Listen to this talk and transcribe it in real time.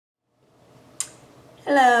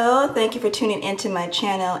Hello, thank you for tuning into my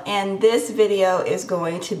channel, and this video is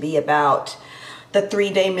going to be about the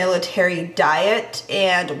 3-day military diet.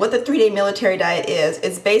 And what the 3-day military diet is,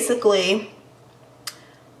 it's basically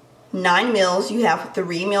 9 meals. You have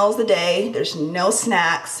 3 meals a day, there's no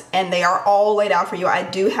snacks, and they are all laid out for you. I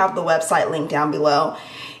do have the website linked down below.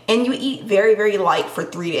 And you eat very, very light for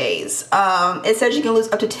 3 days. It says you can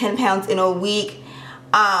lose up to 10 pounds in a week.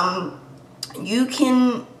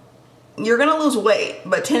 You're gonna lose weight,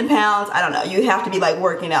 but 10 pounds, I don't know. You have to be like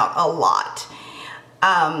working out a lot.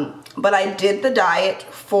 But I did the diet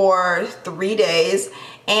for 3 days,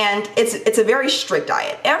 and it's a very strict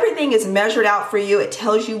diet. Everything is measured out for you. It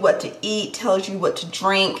tells you what to eat, tells you what to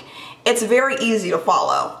drink. It's very easy to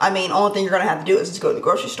follow. I mean, only thing you're gonna have to do is just go to the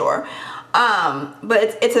grocery store.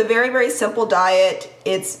 But it's a very, very simple diet.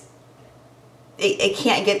 It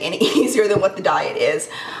can't get any easier than what the diet is.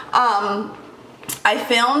 I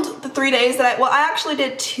filmed the 3 days that I actually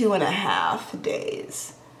did 2.5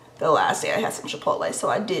 days. The last day I had some Chipotle, so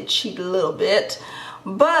I did cheat a little bit.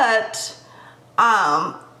 But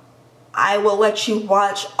I will let you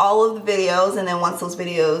watch all of the videos, and then once those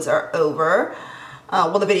videos are over,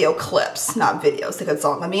 well, the video clips, not videos, because it's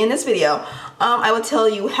all gonna be in this video. I will tell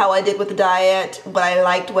you how I did with the diet, what I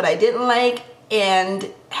liked, what I didn't like,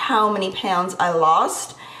 and how many pounds I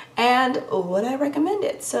lost, and what I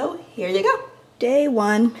recommended. So here you go. Day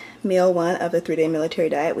 1, meal 1 of the 3-day military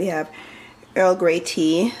diet. We have Earl Grey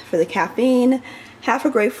tea for the caffeine, half a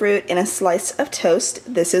grapefruit, and a slice of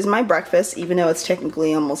toast. This is my breakfast, even though it's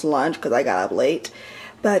technically almost lunch because I got up late.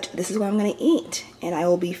 But this is what I'm gonna eat, and I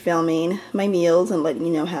will be filming my meals and letting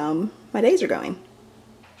you know how my days are going.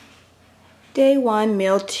 Day 1,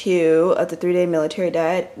 meal 2 of the 3-day military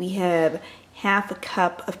diet. We have half a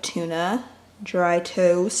cup of tuna, dry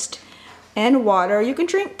toast, and water. You can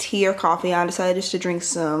drink tea or coffee. I decided just to drink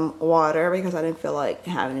some water because I didn't feel like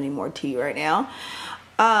having any more tea right now.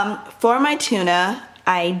 For my tuna,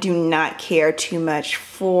 I do not care too much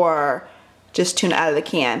for just tuna out of the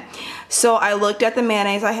can. So I looked at the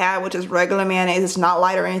mayonnaise I had, which is regular mayonnaise. It's not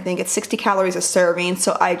light or anything. It's 60 calories a serving,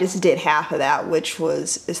 so I just did half of that, which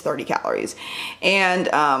is 30 calories. And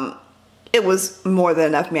it was more than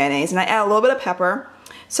enough mayonnaise. And I add a little bit of pepper.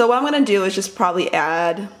 So what I'm gonna do is just probably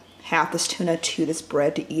add half this tuna to this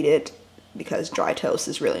bread to eat it, because dry toast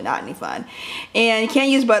is really not any fun. And you can't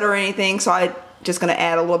use butter or anything, so I'm just gonna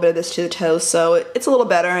add a little bit of this to the toast so it's a little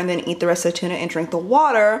better, and then eat the rest of the tuna and drink the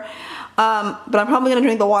water. But I'm probably gonna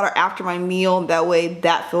drink the water after my meal, that way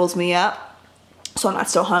that fills me up so I'm not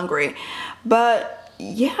so hungry. But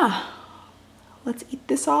yeah, let's eat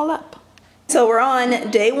this all up. So we're on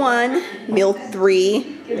day 1, meal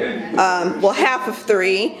 3, well, half of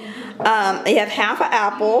 3. I have half an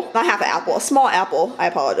apple, not half an apple, a small apple, I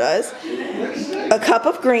apologize, a cup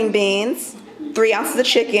of green beans, 3 ounces of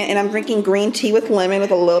chicken, and I'm drinking green tea with lemon with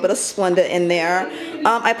a little bit of Splenda in there.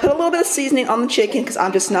 I put a little bit of seasoning on the chicken because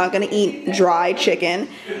I'm just not going to eat dry chicken.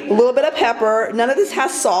 A little bit of pepper. None of this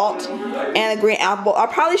has salt, and a green apple. I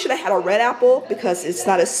probably should have had a red apple because it's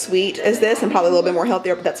not as sweet as this and probably a little bit more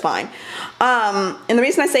healthier, but that's fine. And the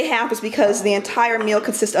reason I say half is because the entire meal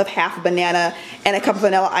consists of half a banana and a cup of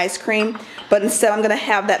vanilla ice cream, but instead I'm going to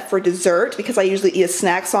have that for dessert because I usually eat a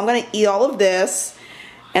snack. So I'm going to eat all of this,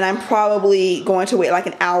 and I'm probably going to wait like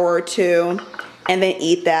an hour or 2 and then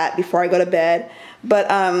eat that before I go to bed. But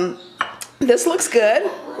this looks good.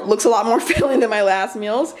 Looks a lot more filling than my last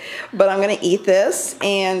meals, but I'm gonna eat this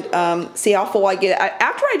and see how full I get.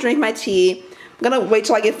 After I drink my tea, I'm gonna wait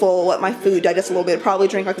till I get full, let my food digest a little bit, probably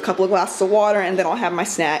drink like a couple of glasses of water, and then I'll have my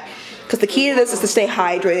snack. Because the key to this is to stay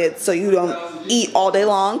hydrated so you don't eat all day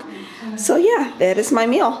long. So yeah, that is my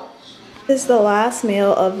meal. This is the last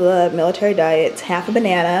meal of the military diet. It's half a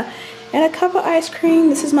banana and a cup of ice cream.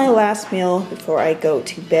 This is my last meal before I go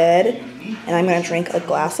to bed, and I'm gonna drink a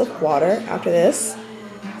glass of water after this.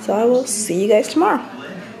 So I will see you guys tomorrow.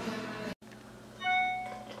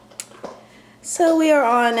 So we are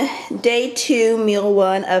on day 2, meal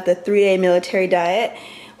 1 of the 3-day military diet.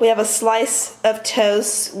 We have a slice of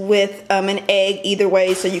toast with an egg either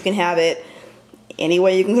way, so you can have it any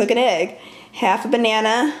way you can cook an egg. Half a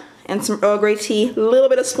banana and some Earl Grey tea, a little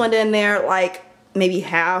bit of Splenda in there, like maybe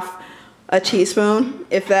half a teaspoon,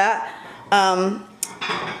 if that.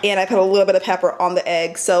 And I put a little bit of pepper on the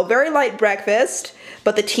egg. So very light breakfast,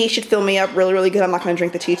 but the tea should fill me up really, really good. I'm not gonna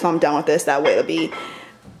drink the tea till I'm done with this. That way it'll be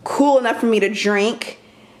cool enough for me to drink.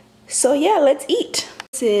 So yeah, let's eat.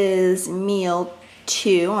 This is meal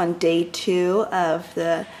 2 on day 2 of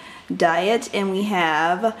the diet, and we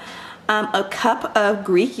have a cup of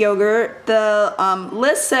Greek yogurt. The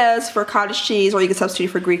list says for cottage cheese, or you can substitute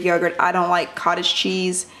for Greek yogurt. I don't like cottage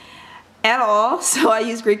cheese. at all. So I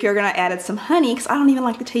used Greek yogurt and I added some honey because I don't even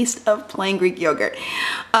like the taste of plain Greek yogurt.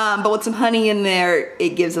 But with some honey in there,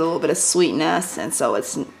 it gives it a little bit of sweetness, and so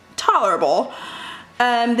it's tolerable.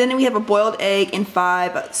 Then we have a boiled egg and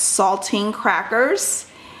 5 saltine crackers.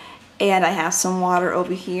 And I have some water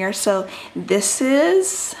over here. So this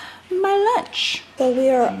is my lunch. So we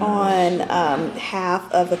are on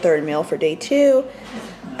half of the third meal for day 2.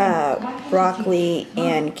 Broccoli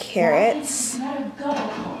and carrots.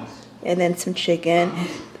 And then some chicken.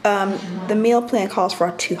 The meal plan calls for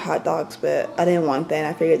 2 hot dogs, but I didn't want that.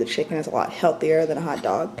 I figured the chicken is a lot healthier than a hot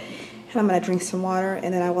dog. And I'm gonna drink some water,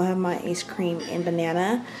 and then I will have my ice cream and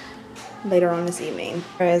banana later on this evening.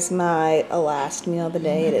 Here is my last meal of the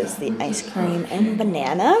day. It is the ice cream and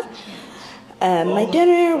banana. My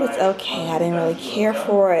dinner was okay. I didn't really care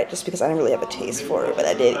for it just because I didn't really have a taste for it, but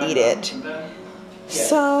I did eat it.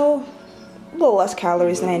 So, a little less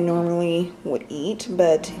calories than I normally would eat,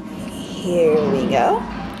 but here we go.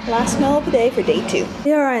 Last meal of the day for day 2.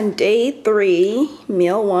 We are on day 3,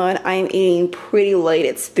 meal 1. I am eating pretty late.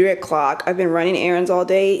 It's 3 o'clock. I've been running errands all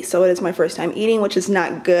day, so it is my first time eating, which is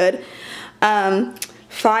not good.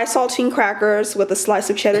 5 saltine crackers with a slice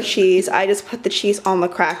of cheddar cheese. I just put the cheese on the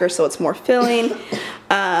cracker so it's more filling.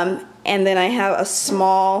 And then I have a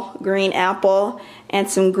small green apple and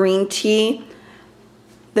some green tea.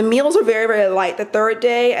 The meals are very, very light. The 3rd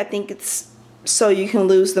day, I think it's so you can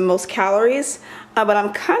lose the most calories. But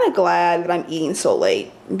I'm kind of glad that I'm eating so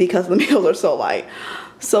late because the meals are so light.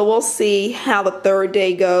 So we'll see how the 3rd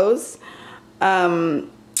day goes.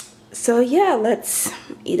 So yeah, let's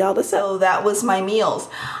eat all this up. So that was my meals.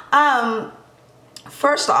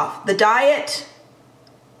 First off, the diet,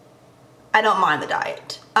 I don't mind the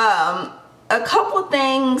diet. A couple of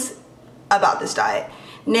things about this diet.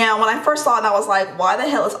 Now, when I first saw it, I was like, why the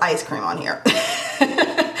hell is ice cream on here?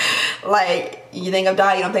 Like, you think of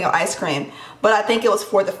diet, you don't think of ice cream. But I think it was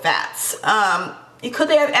for the fats. Could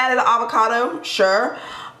they have added the avocado? Sure.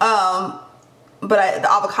 But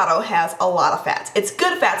the avocado has a lot of fats. It's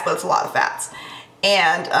good fats, but it's a lot of fats.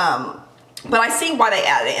 And, but I see why they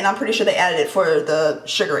added it, and I'm pretty sure they added it for the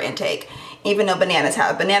sugar intake, even though bananas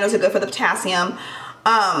have it. Bananas are good for the potassium.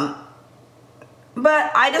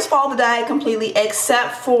 But I just followed the diet completely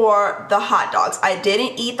except for the hot dogs. I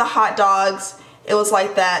didn't eat the hot dogs. It was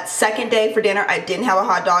like that 2nd day for dinner, I didn't have a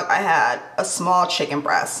hot dog. I had a small chicken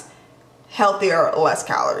breast. Healthier, less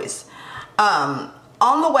calories. On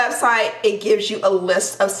the website, it gives you a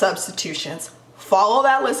list of substitutions. Follow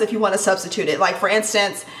that list if you want to substitute it. Like for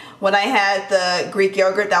instance, when I had the Greek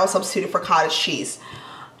yogurt, that was substituted for cottage cheese.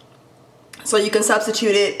 So you can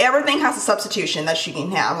substitute it. Everything has a substitution that you can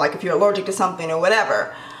have, like if you're allergic to something or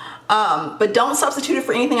whatever. But don't substitute it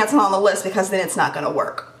for anything that's not on the list because then it's not going to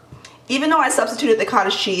work. Even though I substituted the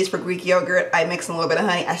cottage cheese for Greek yogurt, I mixed in a little bit of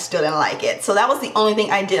honey, I still didn't like it. So that was the only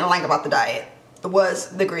thing I didn't like about the diet, was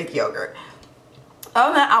the Greek yogurt.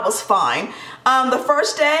 Other than that, I was fine. The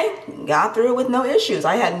first day, got through it with no issues.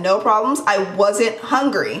 I had no problems. I wasn't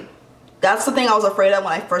hungry. That's the thing I was afraid of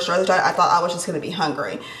when I first started the diet. I thought I was just going to be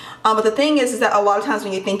hungry. But the thing is that a lot of times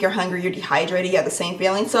when you think you're hungry, you're dehydrated, you have the same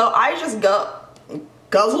feeling. So I just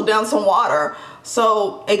guzzled down some water.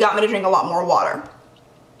 So it got me to drink a lot more water.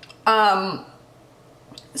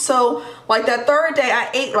 So like that 3rd day, I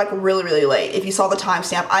ate like really, really late. If you saw the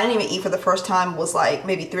timestamp, I didn't even eat for the first time. Was like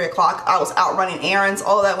maybe 3 o'clock. I was out running errands.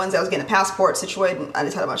 All of that Wednesday, I was getting a passport situated. And I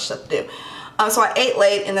just had a bunch of stuff to do. So I ate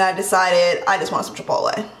late, and then I decided I just wanted some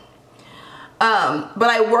Chipotle. But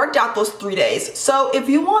I worked out those 3 days. So if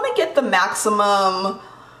you want to get the maximum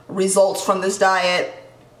results from this diet,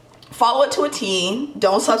 follow it to a T.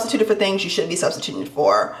 Don't substitute it for things you shouldn't be substituting it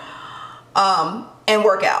for. And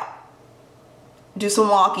work out. Do some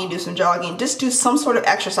walking, do some jogging, just do some sort of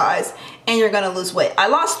exercise, and you're gonna lose weight. I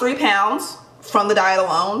lost 3 pounds from the diet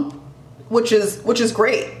alone, which is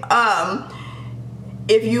great.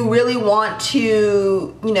 If you really want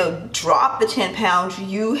to, drop the 10 pounds,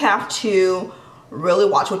 you have to really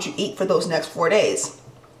watch what you eat for those next 4 days.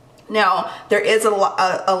 Now, there is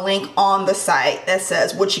a link on the site that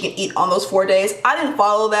says what you can eat on those 4 days. I didn't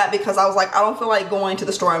follow that because I was like, I don't feel like going to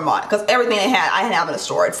the store and buying, because everything they had, I didn't have in the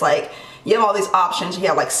store. It's like, you have all these options. You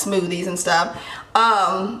have like smoothies and stuff.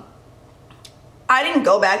 I didn't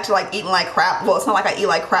go back to like eating like crap. Well, it's not like I eat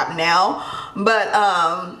like crap now, but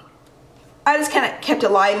I just kind of kept it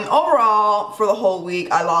light. And overall, for the whole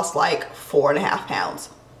week, I lost like 4.5 pounds.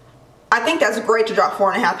 I think that's great to drop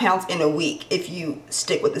 4.5 pounds in a week if you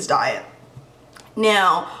stick with this diet.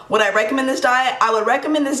 Now, would I recommend this diet? I would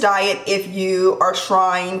recommend this diet if you are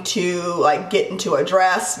trying to like get into a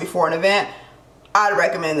dress before an event. I'd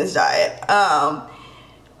recommend this diet.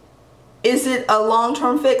 Is it a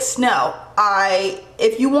long-term fix? No.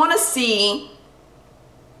 If you want to see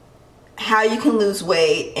how you can lose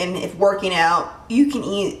weight and if working out, you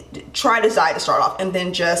can try this diet to start off, and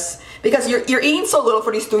then just, because you're eating so little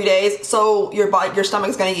for these 3 days, so your stomach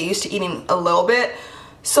is going to get used to eating a little bit.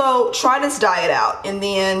 So try this diet out, and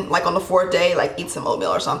then like on the 4th day, like eat some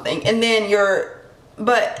oatmeal or something, and then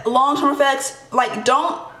but long-term effects, like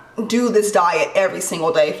don't do this diet every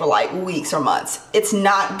single day for like weeks or months. It's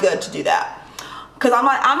not good to do that, because I'm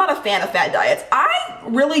not a fan of fat diets. I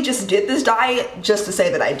really just did this diet just to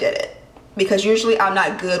say that I did it, because usually I'm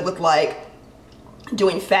not good with like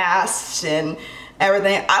doing fasts and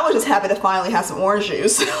everything. I was just happy to finally have some orange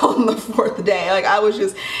juice on the 4th day. Like I was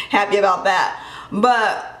just happy about that.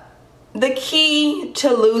 But the key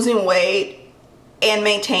to losing weight and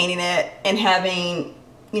maintaining it and having,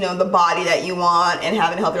 you know, the body that you want and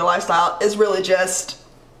having a healthier lifestyle is really just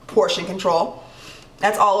portion control.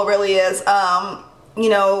 That's all it really is. You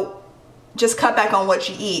know, just cut back on what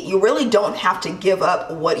you eat. You really don't have to give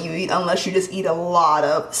up what you eat unless you just eat a lot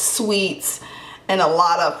of sweets and a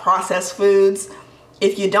lot of processed foods.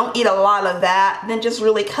 If you don't eat a lot of that, then just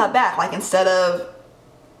really cut back. Like instead of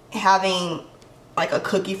having like a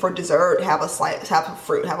cookie for dessert, have a slice, have a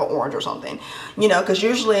fruit, have an orange or something, you know, because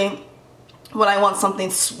usually when I want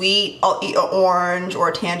something sweet, I'll eat an orange or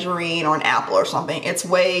a tangerine or an apple or something. It's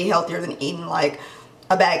way healthier than eating like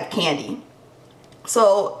a bag of candy.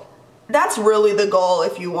 So that's really the goal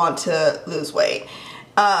if you want to lose weight.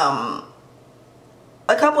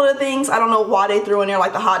 A couple of things, I don't know why they threw in there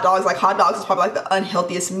like the hot dogs. Like hot dogs is probably like the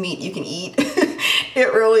unhealthiest meat you can eat.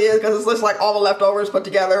 It really is, because it's just like all the leftovers put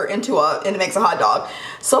together and it makes a hot dog.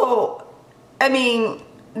 So, I mean,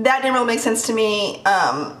 that didn't really make sense to me.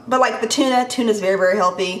 But like the tuna is very, very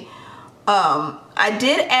healthy. I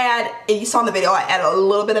did add, if you saw in the video, I added a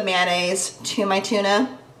little bit of mayonnaise to my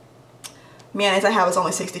tuna. Mayonnaise I have is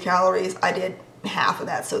only 60 calories. I did half of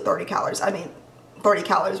that, so 30 calories. I mean, 30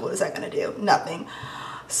 calories, what is that gonna do? Nothing.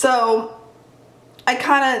 So I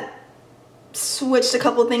kind of switched a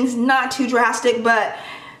couple of things, not too drastic, but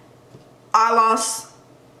I lost,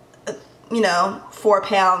 you know, 4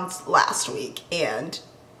 pounds last week, and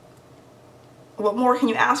what more can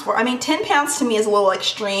you ask for? I mean, 10 pounds to me is a little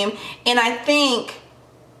extreme, and I think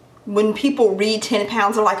when people read 10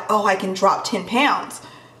 pounds, they're like, oh, I can drop 10 pounds.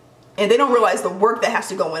 And they don't realize the work that has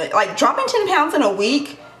to go in it. Like dropping 10 pounds in a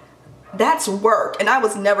week, that's work. And I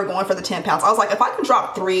was never going for the 10 pounds. I was like, if I can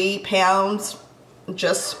drop 3 pounds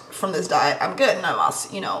just from this diet, I'm good. And I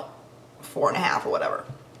lost, you know, 4.5 or whatever.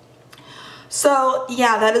 So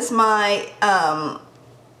yeah, that is my,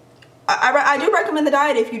 I do recommend the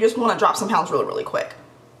diet if you just want to drop some pounds really, really quick.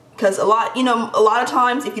 Because a lot of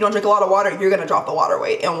times if you don't drink a lot of water, you're going to drop the water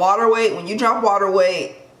weight. And water weight, when you drop water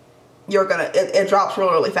weight, it drops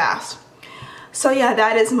really, really fast. So yeah,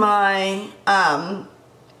 that is my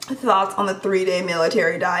thoughts on the 3-day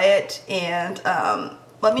military diet. And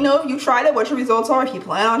let me know if you tried it, what your results are. If you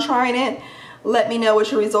plan on trying it, let me know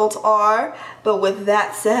what your results are. But with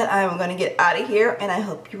that said, I'm going to get out of here, and I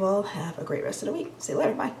hope you all have a great rest of the week. See you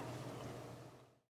later. Bye.